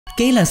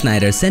Kayla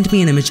Snider sent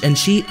me an image and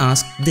she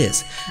asked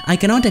this: I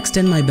cannot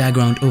extend my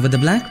background over the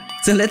black.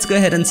 So let's go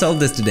ahead and solve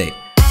this today.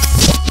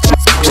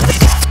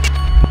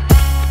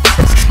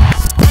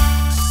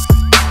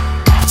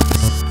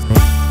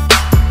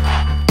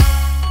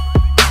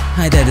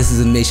 Hi there, this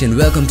is Unmesh and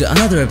welcome to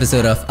another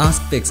episode of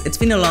Ask Pix. It's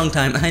been a long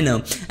time, I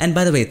know. And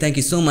by the way, thank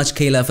you so much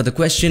Kayla for the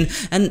question,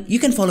 and you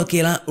can follow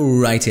Kayla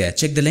right here.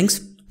 Check the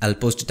links. I'll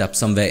post it up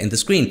somewhere in the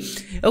screen.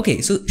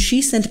 Okay, so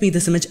she sent me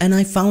this image and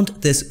I found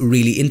this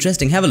really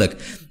interesting. Have a look.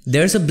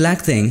 There's a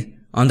black thing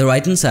on the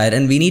right hand side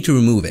and we need to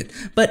remove it.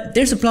 But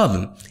there's a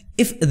problem.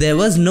 If there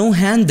was no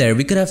hand there,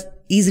 we could have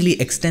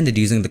easily extended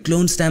using the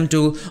clone stamp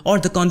tool or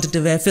the content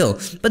aware fill.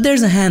 But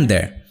there's a hand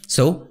there.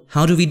 So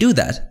how do we do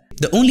that?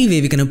 The only way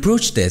we can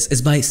approach this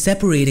is by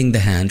separating the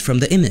hand from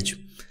the image.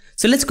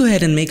 So let's go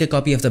ahead and make a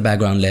copy of the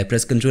background layer.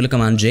 Press Ctrl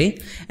Command J,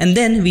 and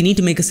then we need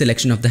to make a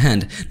selection of the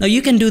hand. Now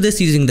you can do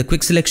this using the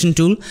quick selection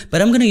tool,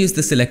 but I'm going to use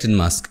the selected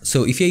mask.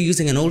 So if you're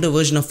using an older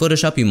version of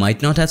Photoshop, you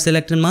might not have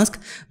selected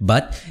mask,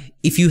 but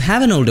if you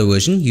have an older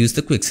version, use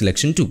the quick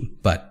selection tool.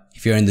 But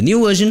if you're in the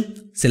new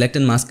version,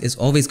 selected mask is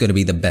always going to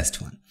be the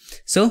best one.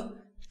 So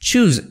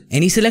choose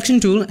any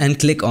selection tool and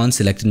click on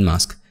selected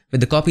mask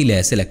with the copy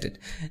layer selected.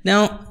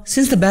 Now,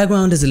 since the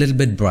background is a little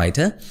bit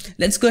brighter,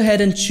 let's go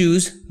ahead and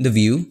choose the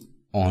view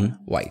on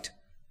white.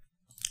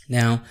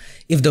 Now,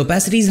 if the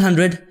opacity is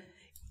 100,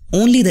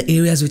 only the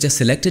areas which are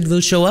selected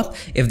will show up.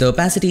 If the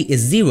opacity is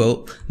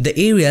 0, the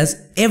areas,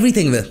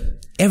 everything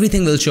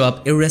will show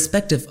up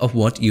irrespective of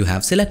what you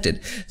have selected.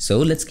 So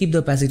let's keep the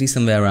opacity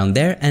somewhere around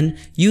there, and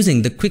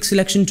using the quick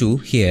selection tool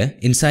here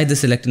inside the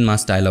selected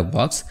mask dialog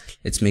box,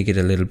 let's make it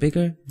a little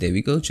bigger. There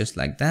we go, just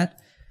like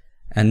that.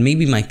 And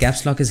maybe my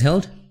caps lock is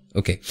held.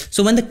 Okay,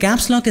 so when the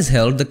caps lock is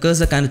held, the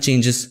cursor kind of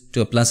changes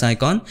to a plus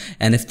icon,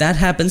 and if that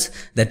happens,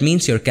 that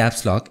means your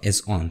caps lock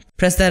is on.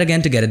 Press that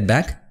again to get it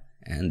back,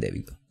 and there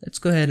we go. Let's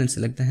go ahead and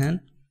select the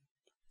hand.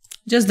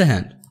 Just the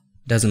hand,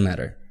 doesn't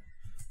matter.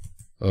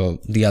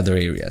 The other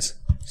areas.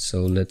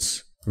 So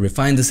let's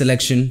refine the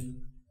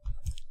selection.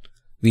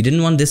 We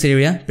didn't want this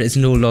area. Press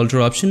and hold Alt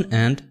or Option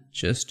and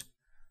just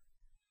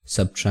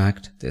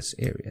subtract this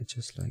area,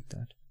 just like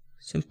that.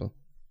 Simple.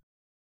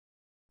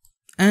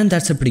 And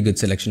that's a pretty good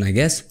selection, I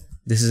guess.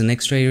 This is an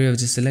extra area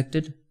which is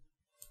selected.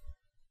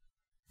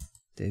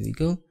 There we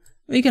go.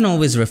 We can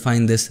always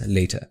refine this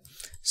later.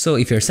 So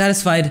if you're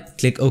satisfied,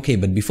 click OK.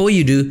 But before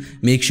you do,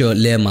 make sure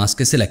layer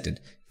mask is selected.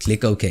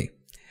 Click OK.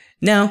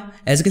 Now,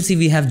 as you can see,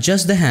 we have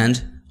just the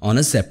hand on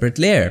a separate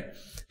layer.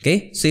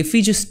 Okay, so if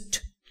we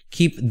just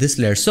keep this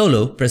layer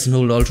solo, press and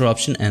hold Alt or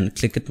Option and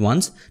click it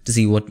once to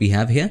see what we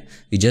have here.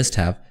 We just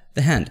have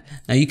the hand.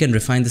 Now you can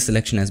refine the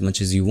selection as much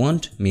as you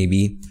want.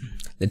 Maybe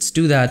let's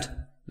do that.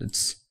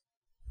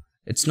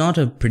 It's not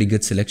a pretty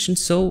good selection,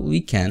 so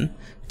we can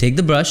take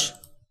the brush,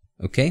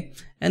 okay,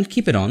 and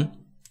keep it on,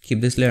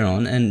 keep this layer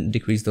on and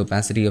decrease the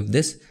opacity of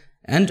this,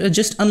 and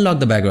just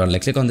unlock the background.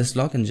 Like click on this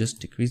lock and just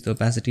decrease the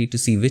opacity to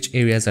see which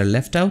areas are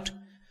left out,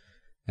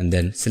 and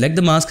then select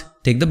the mask,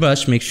 take the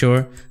brush, make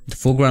sure the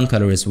foreground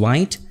color is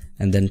white,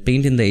 and then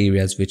paint in the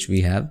areas which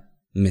we have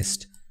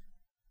missed.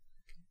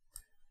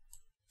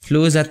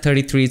 Flow is at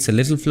 33, it's a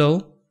little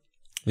flow,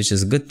 which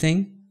is a good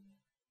thing,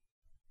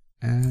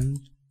 and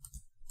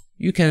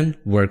you can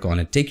work on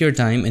it. Take your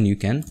time and you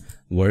can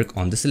work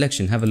on the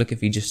selection. Have a look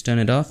if we just turn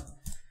it off.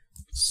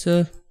 It's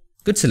a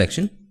good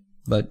selection,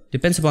 but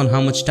depends upon how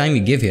much time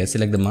you give here.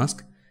 Select the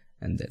mask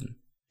and then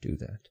do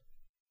that.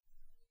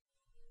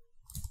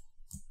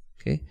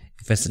 Okay,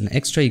 if it's an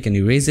extra, you can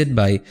erase it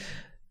by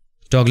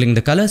toggling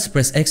the colors.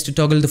 Press X to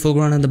toggle the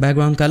foreground and the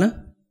background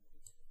color.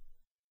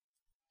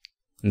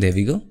 And there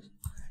we go.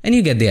 And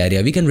you get the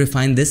idea. We can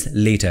refine this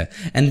later.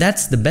 And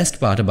that's the best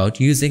part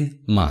about using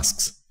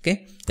masks.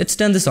 Okay, let's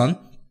turn this on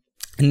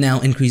and now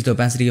increase the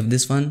opacity of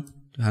this one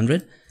to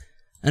 100.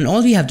 And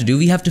all we have to do,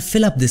 we have to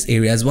fill up this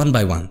areas one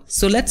by one.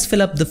 So let's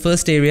fill up the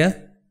first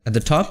area at the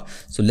top.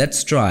 So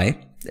let's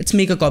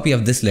make a copy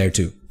of this layer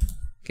too.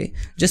 Okay,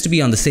 just to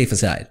be on the safer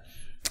side.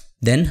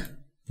 Then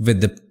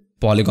with the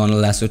polygonal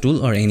lasso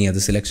tool or any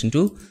other selection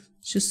tool,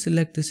 just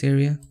select this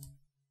area.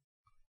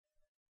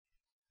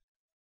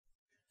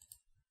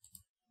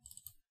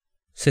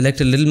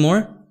 Select a little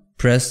more,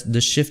 press the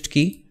Shift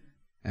key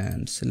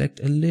and select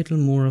a little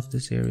more of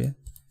this area.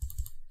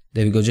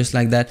 There we go, just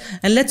like that.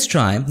 And let's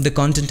try the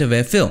content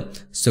aware fill.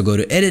 So go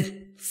to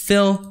Edit,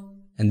 Fill,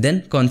 and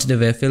then content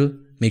aware fill.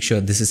 Make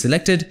sure this is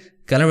selected,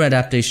 color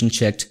adaptation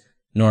checked,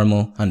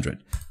 normal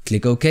 100.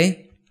 Click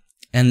OK,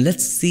 and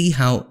let's see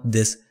how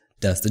this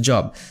does the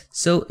job.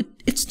 So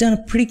it's done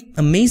a pretty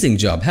amazing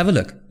job. Have a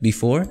look,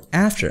 before,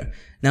 after.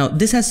 Now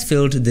this has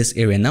filled this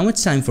area. Now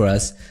it's time for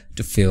us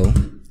to fill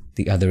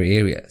the other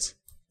areas,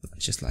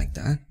 just like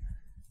that.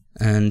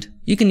 And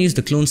you can use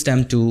the clone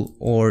stamp tool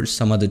or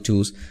some other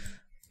tools,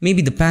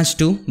 maybe the patch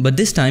tool, but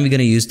this time we're going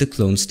to use the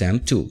clone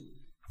stamp tool.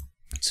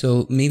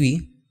 So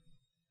maybe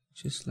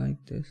just like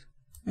this,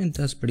 and it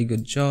does a pretty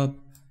good job.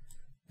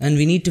 And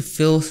we need to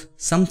fill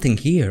something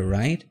here,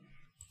 right?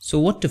 So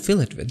what to fill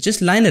it with?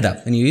 Just line it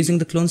up. When you're using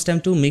the clone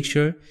stamp tool, make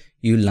sure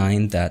you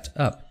line that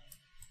up.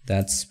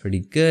 That's pretty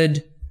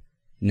good.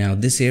 Now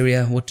this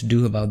area, what to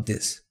do about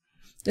this?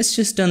 Let's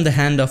just turn the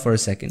hand off for a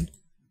second.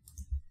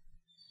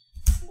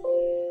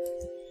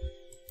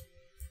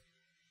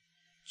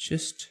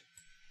 Just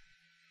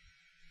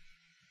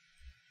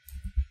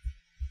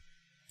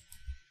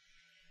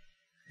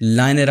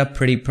line it up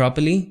pretty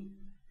properly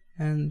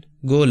and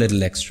go a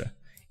little extra.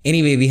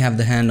 Anyway, we have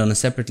the hand on a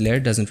separate layer,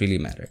 doesn't really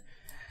matter.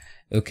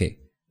 Okay,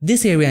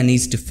 this area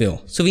needs to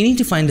fill. So we need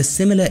to find a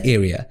similar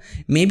area.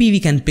 Maybe we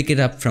can pick it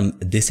up from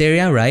this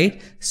area,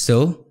 right?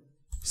 So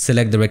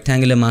select the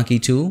rectangular marquee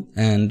tool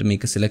and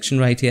make a selection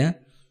right here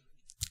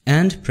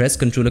and press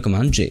Ctrl or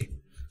Command J.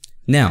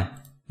 Now,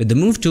 with the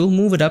move tool,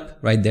 move it up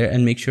right there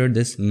and make sure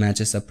this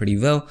matches up pretty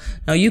well.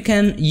 Now you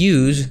can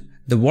use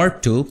the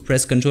warp tool,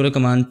 press Ctrl or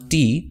Command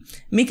T,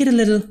 make it a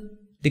little,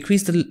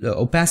 decrease the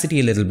opacity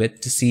a little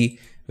bit to see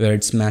where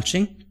it's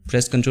matching.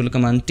 Press Ctrl or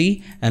Command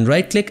T and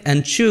right click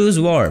and choose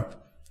warp.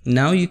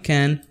 Now you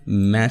can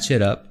match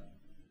it up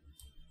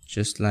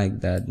just like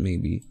that.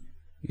 Maybe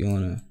you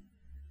wanna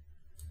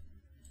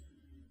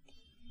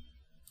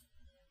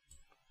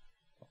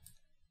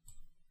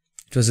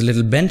it was a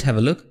little bent, have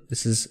a look.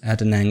 This is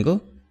at an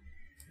angle.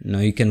 Now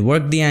you can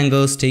work the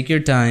angles, take your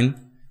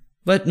time,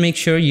 but make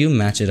sure you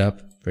match it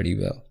up pretty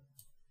well.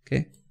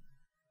 Okay.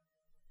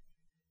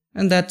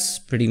 And that's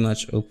pretty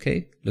much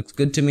okay. Looks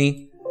good to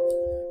me.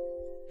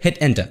 Hit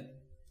enter.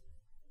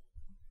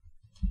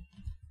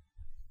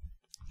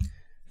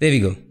 There we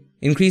go.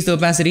 Increase the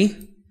opacity.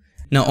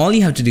 Now all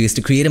you have to do is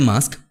to create a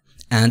mask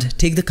and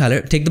take the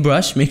color, take the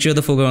brush, make sure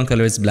the foreground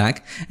color is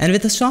black, and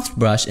with a soft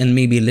brush and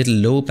maybe a little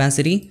low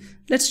opacity,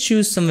 let's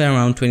choose somewhere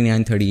around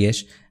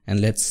 29-30ish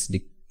and let's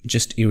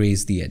just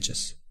erase the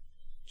edges.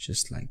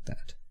 Just like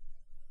that.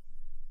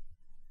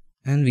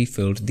 And we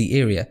filled the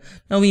area.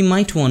 Now we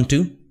might want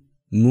to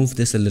move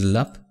this a little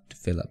up to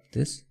fill up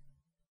this.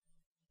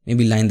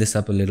 Maybe line this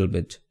up a little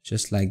bit,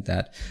 just like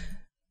that.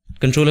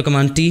 Ctrl or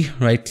Command T,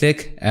 right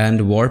click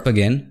and warp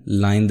again.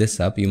 Line this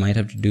up. You might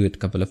have to do it a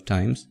couple of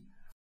times.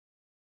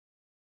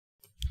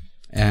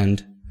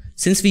 And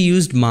since we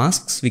used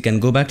masks, we can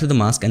go back to the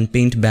mask and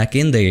paint back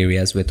in the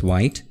areas with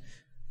white,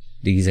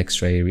 these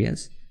extra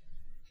areas.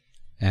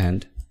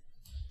 And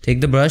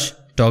take the brush,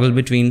 toggle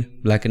between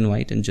black and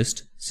white and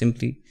just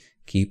simply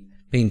keep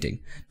painting.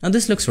 Now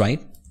this looks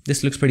right.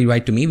 This looks pretty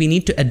right to me. We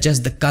need to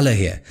adjust the color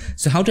here.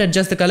 So how to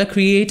adjust the color?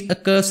 Create a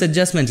curves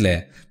adjustment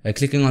layer by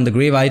clicking on the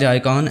gray white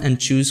icon and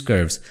choose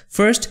curves.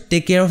 First,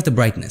 take care of the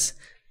brightness.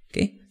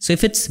 Okay. So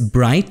if it's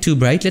bright, too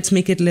bright, let's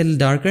make it a little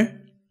darker.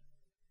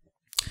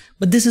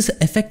 But this is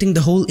affecting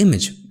the whole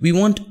image. We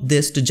want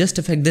this to just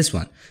affect this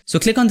one. So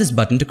click on this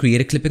button to create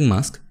a clipping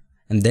mask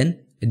and then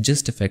it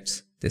just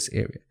affects this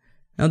area.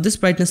 Now this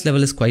brightness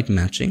level is quite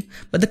matching,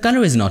 but the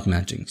color is not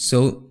matching.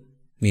 So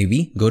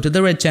maybe go to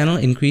the red channel,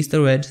 increase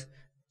the red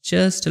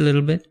just a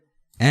little bit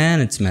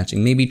and it's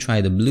matching. Maybe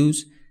try the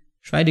blues,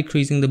 try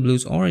decreasing the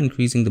blues or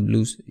increasing the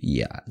blues.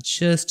 Yeah,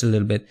 just a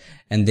little bit.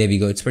 And there we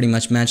go. It's pretty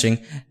much matching.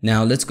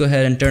 Now let's go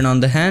ahead and turn on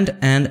the hand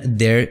and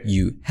there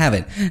you have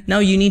it. Now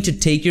you need to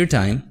take your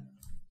time.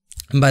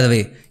 And by the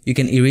way, you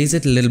can erase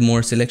it a little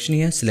more. Selection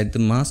here, select the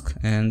mask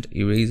and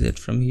erase it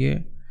from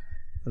here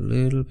a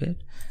little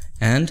bit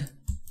and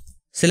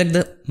select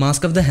the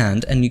mask of the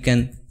hand and you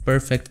can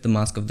perfect the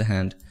mask of the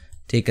hand.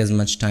 Take as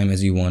much time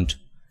as you want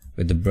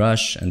with the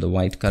brush and the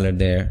white color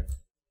there.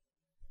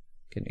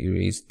 You can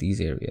erase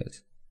these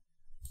areas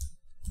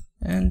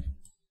and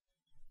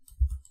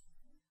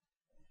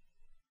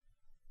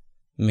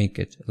make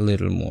it a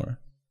little more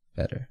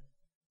better,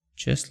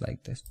 just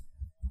like this.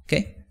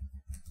 Okay.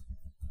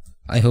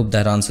 I hope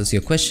that answers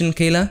your question,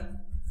 Kayla.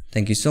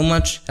 Thank you so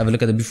much. Have a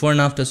look at the before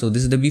and after. So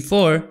this is the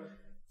before,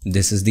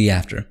 this is the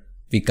after.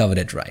 We covered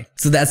it right.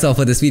 So that's all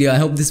for this video. I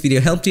hope this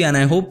video helped you and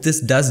I hope this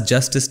does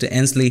justice to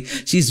Ensley.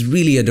 She's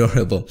really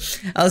adorable.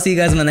 I'll see you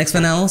guys in my next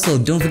one. And also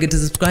don't forget to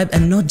subscribe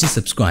and not just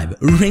subscribe.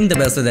 Ring the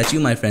bell so that you,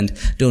 my friend,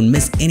 don't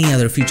miss any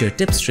other future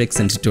tips, tricks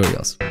and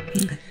tutorials.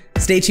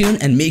 Stay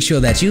tuned and make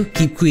sure that you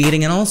keep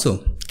creating and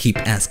also keep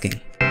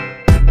asking.